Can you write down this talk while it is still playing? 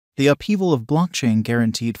The upheaval of blockchain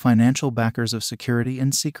guaranteed financial backers of security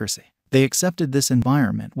and secrecy. They accepted this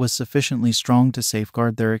environment was sufficiently strong to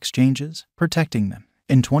safeguard their exchanges, protecting them.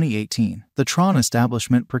 In 2018, the Tron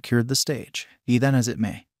establishment procured the stage. Be that as it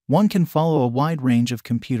may, one can follow a wide range of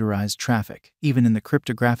computerized traffic, even in the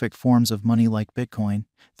cryptographic forms of money like Bitcoin,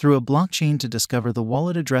 through a blockchain to discover the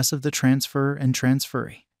wallet address of the transferor and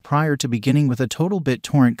transferee. Prior to beginning with a total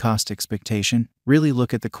BitTorrent cost expectation, really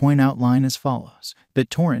look at the coin outline as follows.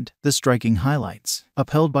 BitTorrent, the striking highlights.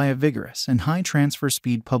 Upheld by a vigorous and high transfer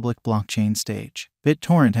speed public blockchain stage,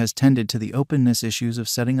 BitTorrent has tended to the openness issues of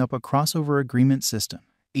setting up a crossover agreement system.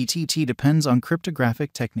 BTT depends on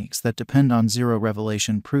cryptographic techniques that depend on zero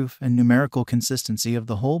revelation proof and numerical consistency of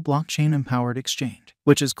the whole blockchain-empowered exchange,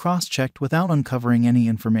 which is cross-checked without uncovering any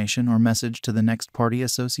information or message to the next party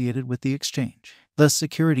associated with the exchange. Thus,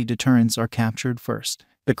 security deterrents are captured first.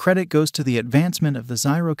 The credit goes to the advancement of the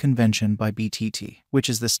Zero Convention by BTT, which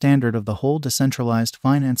is the standard of the whole decentralized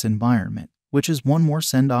finance environment, which is one more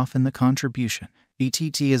send-off in the contribution.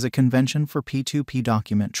 BTT is a convention for P2P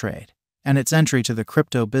document trade, and its entry to the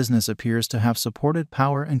crypto business appears to have supported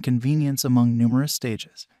power and convenience among numerous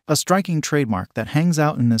stages. A striking trademark that hangs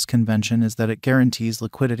out in this convention is that it guarantees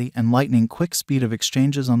liquidity and lightning-quick speed of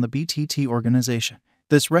exchanges on the BTT organization.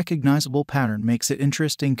 This recognizable pattern makes it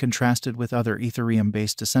interesting contrasted with other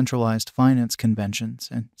Ethereum-based decentralized finance conventions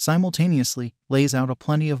and, simultaneously, lays out a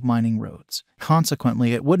plenty of mining roads.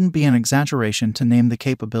 Consequently, it wouldn't be an exaggeration to name the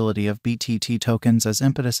capability of BTT tokens as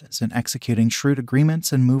impetuses in executing shrewd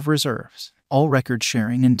agreements and move reserves. All record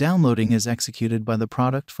sharing and downloading is executed by the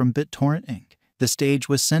product from Bittorrent Inc. The stage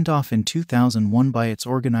was sent off in 2001 by its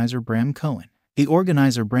organizer Bram Cohen. The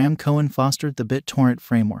organizer Bram Cohen fostered the BitTorrent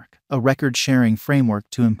framework, a record-sharing framework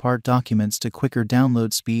to impart documents to quicker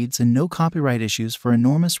download speeds and no copyright issues for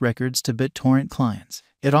enormous records to BitTorrent clients.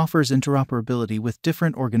 It offers interoperability with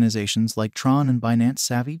different organizations like Tron and Binance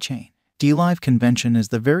Savvy Chain. DLive Convention is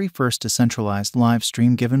the very first decentralized live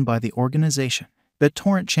stream given by the organization.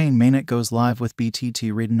 BitTorrent Chain mainnet goes live with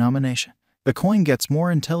BTT redenomination. The coin gets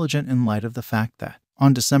more intelligent in light of the fact that,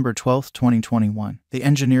 on December 12, 2021, the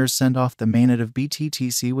engineers sent off the mainnet of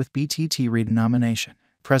BTTC with BTT redenomination.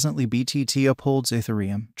 Presently, BTT upholds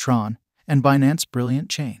Ethereum, Tron, and Binance Brilliant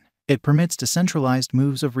Chain. It permits decentralized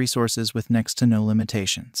moves of resources with next to no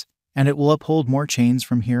limitations, and it will uphold more chains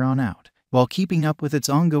from here on out. While keeping up with its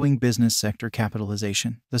ongoing business sector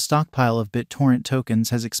capitalization, the stockpile of BitTorrent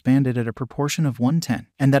tokens has expanded at a proportion of 110,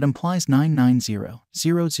 and that implies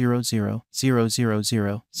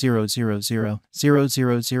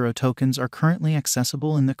 990,000,000,000,000,000 tokens are currently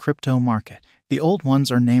accessible in the crypto market. The old ones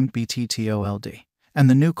are named BTTOLD, and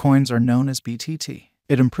the new coins are known as BTT.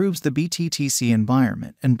 It improves the BTTC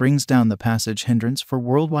environment and brings down the passage hindrance for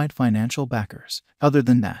worldwide financial backers. Other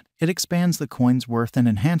than that, it expands the coin's worth and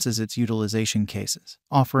enhances its utilization cases,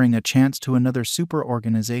 offering a chance to another super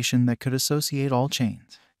organization that could associate all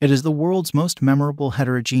chains. It is the world's most memorable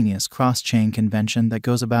heterogeneous cross-chain convention that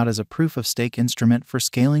goes about as a proof-of-stake instrument for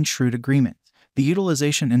scaling shrewd agreements. The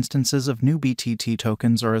utilization instances of new BTT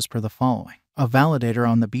tokens are as per the following. A validator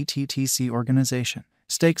on the BTTC organization.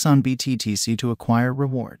 Stakes on BTTC to acquire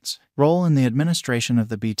rewards. Role in the administration of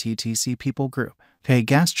the BTTC people group. Pay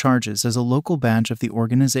gas charges as a local badge of the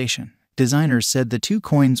organization. Designers said the two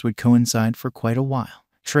coins would coincide for quite a while.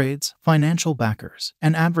 Trades, financial backers,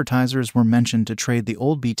 and advertisers were mentioned to trade the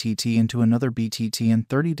old BTT into another BTT in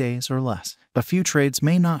 30 days or less. A few trades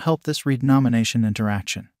may not help this redenomination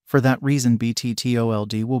interaction. For that reason,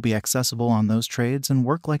 BTTOLD will be accessible on those trades and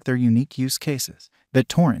work like their unique use cases.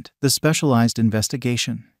 BitTorrent, the specialized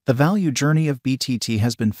investigation. The value journey of BTT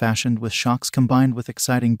has been fashioned with shocks combined with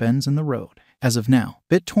exciting bends in the road. As of now,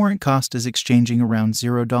 BitTorrent cost is exchanging around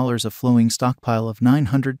 $0 a flowing stockpile of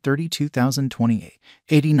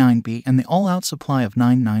 932,028.89 and the all-out supply of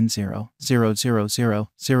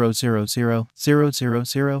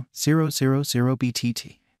 990,000,000,000,000,000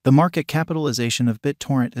 BTT. The market capitalization of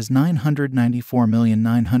BitTorrent is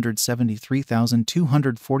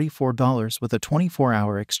 $994,973,244 with a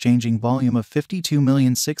 24-hour exchanging volume of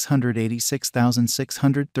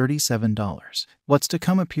 $52,686,637. What's to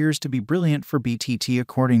come appears to be brilliant for BTT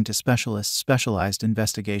according to specialists' specialized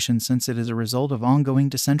investigation since it is a result of ongoing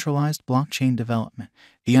decentralized blockchain development.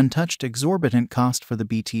 The untouched exorbitant cost for the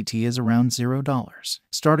BTT is around $0.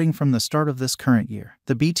 Starting from the start of this current year,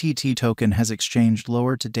 the BTT token has exchanged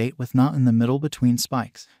lower to date with not in the middle between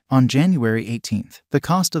spikes. On January 18th, the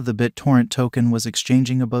cost of the BitTorrent token was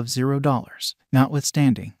exchanging above $0.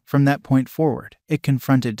 Notwithstanding, From that point forward, it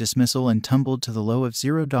confronted dismissal and tumbled to the low of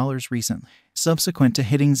 $0 recently. Subsequent to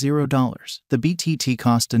hitting $0, the BTT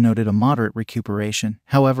cost denoted a moderate recuperation.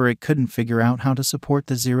 However, it couldn't figure out how to support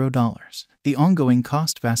the $0. The ongoing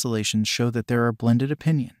cost vacillations show that there are blended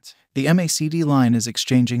opinions. The MACD line is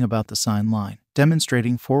exchanging about the sine line,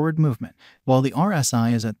 demonstrating forward movement, while the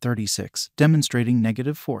RSI is at 36, demonstrating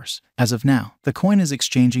negative force. As of now, the coin is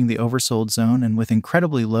exchanging the oversold zone and with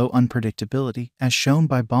incredibly low unpredictability, as shown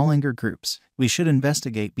by Bollinger Groups. We should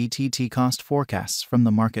investigate BTT cost forecasts from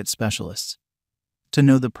the market specialists to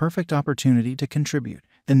know the perfect opportunity to contribute.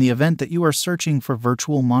 In the event that you are searching for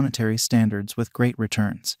virtual monetary standards with great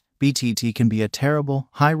returns, BTT can be a terrible,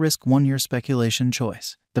 high-risk one-year speculation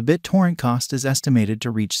choice. The Bittorrent cost is estimated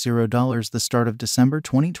to reach $0 the start of December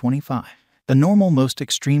 2025. The normal most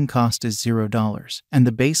extreme cost is $0, and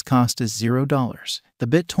the base cost is $0. The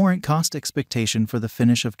Bittorrent cost expectation for the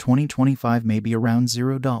finish of 2025 may be around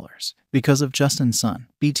 $0. Because of Justin Sun,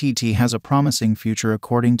 BTT has a promising future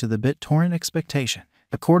according to the Bittorrent expectation.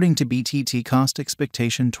 According to BTT Cost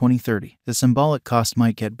Expectation 2030, the symbolic cost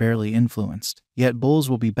might get barely influenced, yet bulls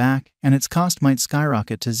will be back, and its cost might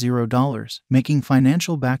skyrocket to $0, making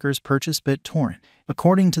financial backers purchase Bittorrent.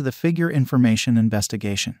 According to the Figure Information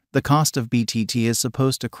Investigation, the cost of BTT is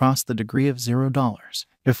supposed to cross the degree of $0.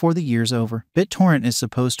 Before the year's over, Bittorrent is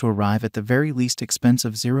supposed to arrive at the very least expense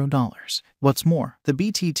of $0. What's more, the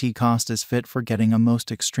BTT cost is fit for getting a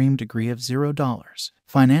most extreme degree of $0.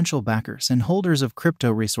 Financial backers and holders of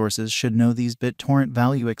crypto resources should know these. Bittorrent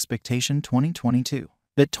Value Expectation 2022.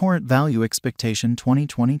 Bittorrent Value Expectation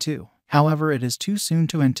 2022. However, it is too soon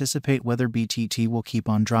to anticipate whether BTT will keep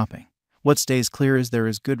on dropping. What stays clear is there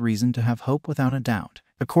is good reason to have hope without a doubt.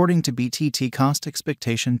 According to BTT Cost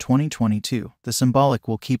Expectation 2022, the symbolic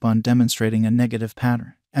will keep on demonstrating a negative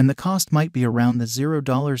pattern, and the cost might be around the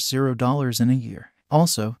 $0 in a year.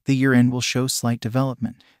 Also, the year-end will show slight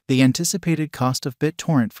development. The anticipated cost of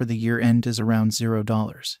Bittorrent for the year-end is around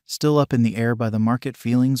 $0, still up in the air by the market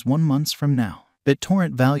feelings 1 month from now.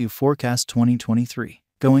 Bittorrent Value Forecast 2023.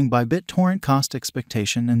 Going by Bittorrent Cost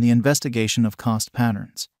Expectation and the investigation of cost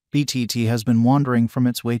patterns, BTT has been wandering from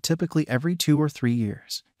its way typically every 2 or 3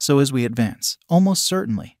 years. So as we advance, almost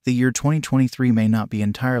certainly, the year 2023 may not be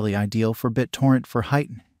entirely ideal for Bittorrent for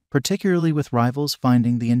heighten, particularly with rivals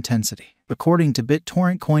finding the intensity. According to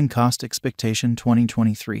Bittorrent Coin Cost Expectation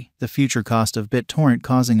 2023, the future cost of Bittorrent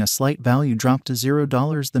causing a slight value drop to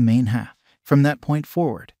 $0 the main half. From that point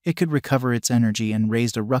forward, it could recover its energy and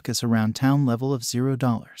raised a ruckus around town level of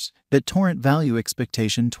 $0. Bittorrent Value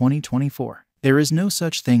Expectation 2024. There is no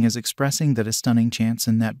such thing as expressing that a stunning chance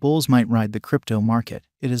and that bulls might ride the crypto market.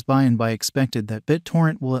 It is by and by expected that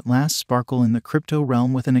Bittorrent will at last sparkle in the crypto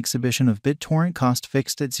realm with an exhibition of Bittorrent cost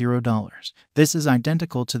fixed at $0. This is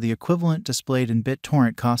identical to the equivalent displayed in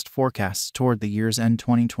Bittorrent cost forecasts toward the year's end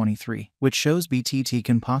 2023, which shows BTT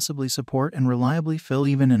can possibly support and reliably fill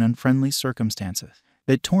even in unfriendly circumstances.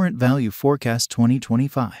 Bittorrent Value Forecast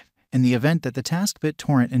 2025. In the event that the task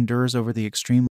Bittorrent endures over the extreme